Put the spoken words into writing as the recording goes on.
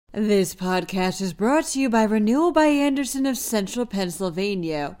This podcast is brought to you by Renewal by Andersen of Central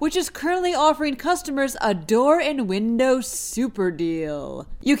Pennsylvania, which is currently offering customers a door and window super deal.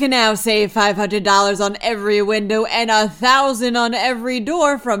 You can now save $500 on every window and $1,000 on every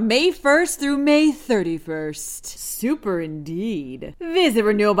door from May 1st through May 31st. Super indeed. Visit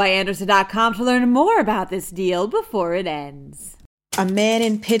renewalbyandersen.com to learn more about this deal before it ends. A man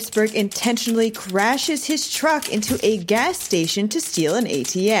in Pittsburgh intentionally crashes his truck into a gas station to steal an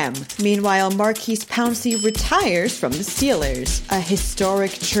ATM. Meanwhile, Maurkice Pouncey retires from the Steelers. A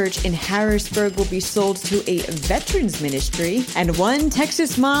historic church in Harrisburg will be sold to a veterans ministry, and one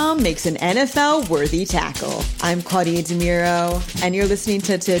Texas mom makes an NFL-worthy tackle. I'm Claudia DeMiro, and you're listening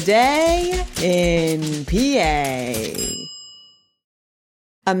to Today in PA.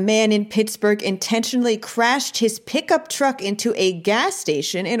 A man in Pittsburgh intentionally crashed his pickup truck into a gas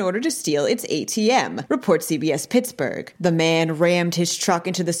station in order to steal its ATM, reports CBS Pittsburgh. The man rammed his truck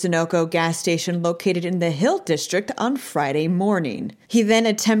into the Sunoco gas station located in the Hill District on Friday morning. He then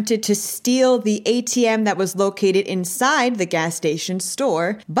attempted to steal the ATM that was located inside the gas station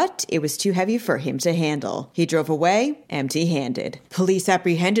store, but it was too heavy for him to handle. He drove away empty-handed. Police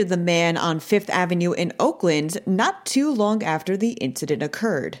apprehended the man on Fifth Avenue in Oakland not too long after the incident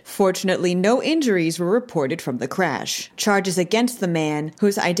occurred. Fortunately, no injuries were reported from the crash. Charges against the man,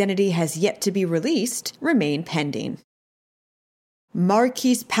 whose identity has yet to be released, remain pending.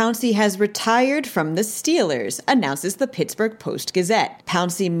 Maurkice Pouncey has retired from the Steelers, announces the Pittsburgh Post-Gazette.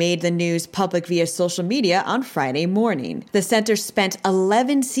 Pouncey made the news public via social media on Friday morning. The center spent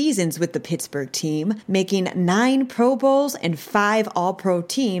 11 seasons with the Pittsburgh team, making 9 Pro Bowls and 5 All-Pro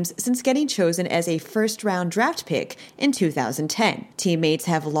teams since getting chosen as a first-round draft pick in 2010. Teammates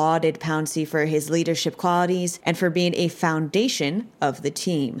have lauded Pouncey for his leadership qualities and for being a foundation of the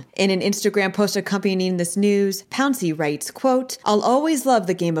team. In an Instagram post accompanying this news, Pouncey writes, quote, "I'll always love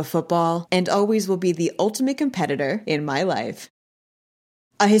the game of football and always will be the ultimate competitor in my life."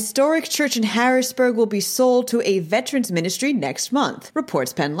 A historic church in Harrisburg will be sold to a veterans ministry next month,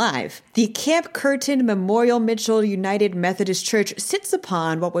 reports PennLive. The Camp Curtin Memorial Mitchell United Methodist Church sits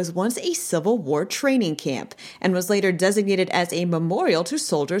upon what was once a Civil War training camp and was later designated as a memorial to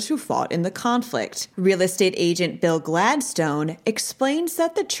soldiers who fought in the conflict. Real estate agent Bill Gladstone explains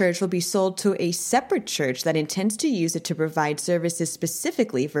that the church will be sold to a separate church that intends to use it to provide services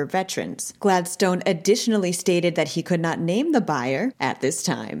specifically for veterans. Gladstone additionally stated that he could not name the buyer at this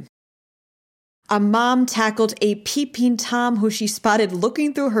time. A mom tackled a peeping Tom who she spotted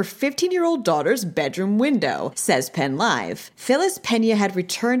looking through her 15-year-old daughter's bedroom window, says PennLive. Phyllis Pena had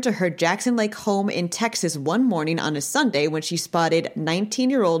returned to her Jackson Lake home in Texas one morning on a Sunday when she spotted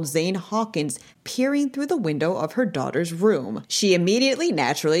 19-year-old Zane Hawkins peering through the window of her daughter's room. She immediately,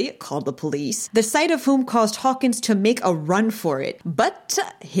 naturally, called the police, the sight of whom caused Hawkins to make a run for it. But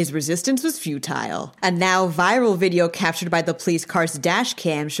his resistance was futile. A now viral video captured by the police car's dash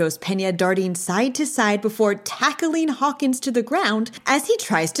cam shows Pena darting side to side before tackling Hawkins to the ground as he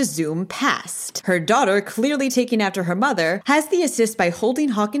tries to zoom past. Her daughter, clearly taking after her mother, has the assist by holding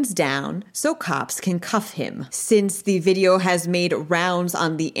Hawkins down so cops can cuff him. Since the video has made rounds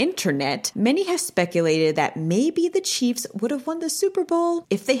on the internet, many have speculated that maybe the Chiefs would have won the Super Bowl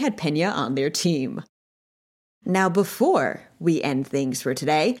if they had Pena on their team. Now, before we end things for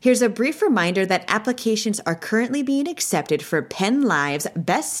today, here's a brief reminder that applications are currently being accepted for PennLive's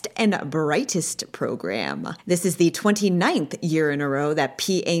Best and Brightest program. This is the 29th year in a row that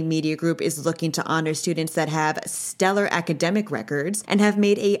PA Media Group is looking to honor students that have stellar academic records and have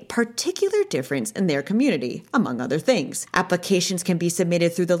made a particular difference in their community, among other things. Applications can be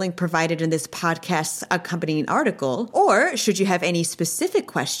submitted through the link provided in this podcast's accompanying article, or should you have any specific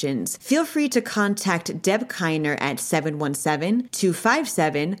questions, feel free to contact Deb Kiner at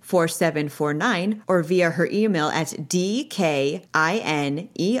 717-257-4749 or via her email at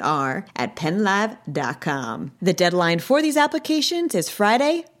dkiner@pennlav.com. The deadline for these applications is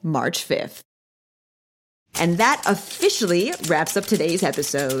Friday, March 5th. And that officially wraps up today's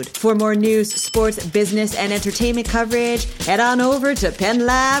episode. For more news, sports, business, and entertainment coverage, head on over to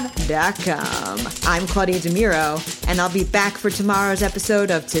PennLav.com. I'm Claudia DeMiro, and I'll be back for tomorrow's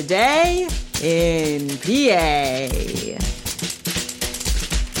episode of Today in PA.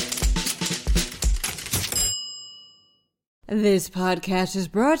 This podcast is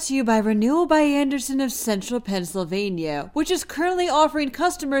brought to you by Renewal by Andersen of Central Pennsylvania, which is currently offering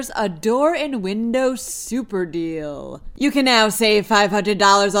customers a door and window super deal. You can now save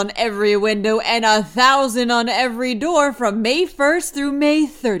 $500 on every window and $1,000 on every door from May 1st through May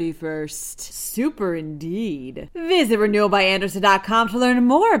 31st. Super indeed. Visit renewalbyandersen.com to learn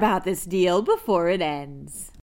more about this deal before it ends.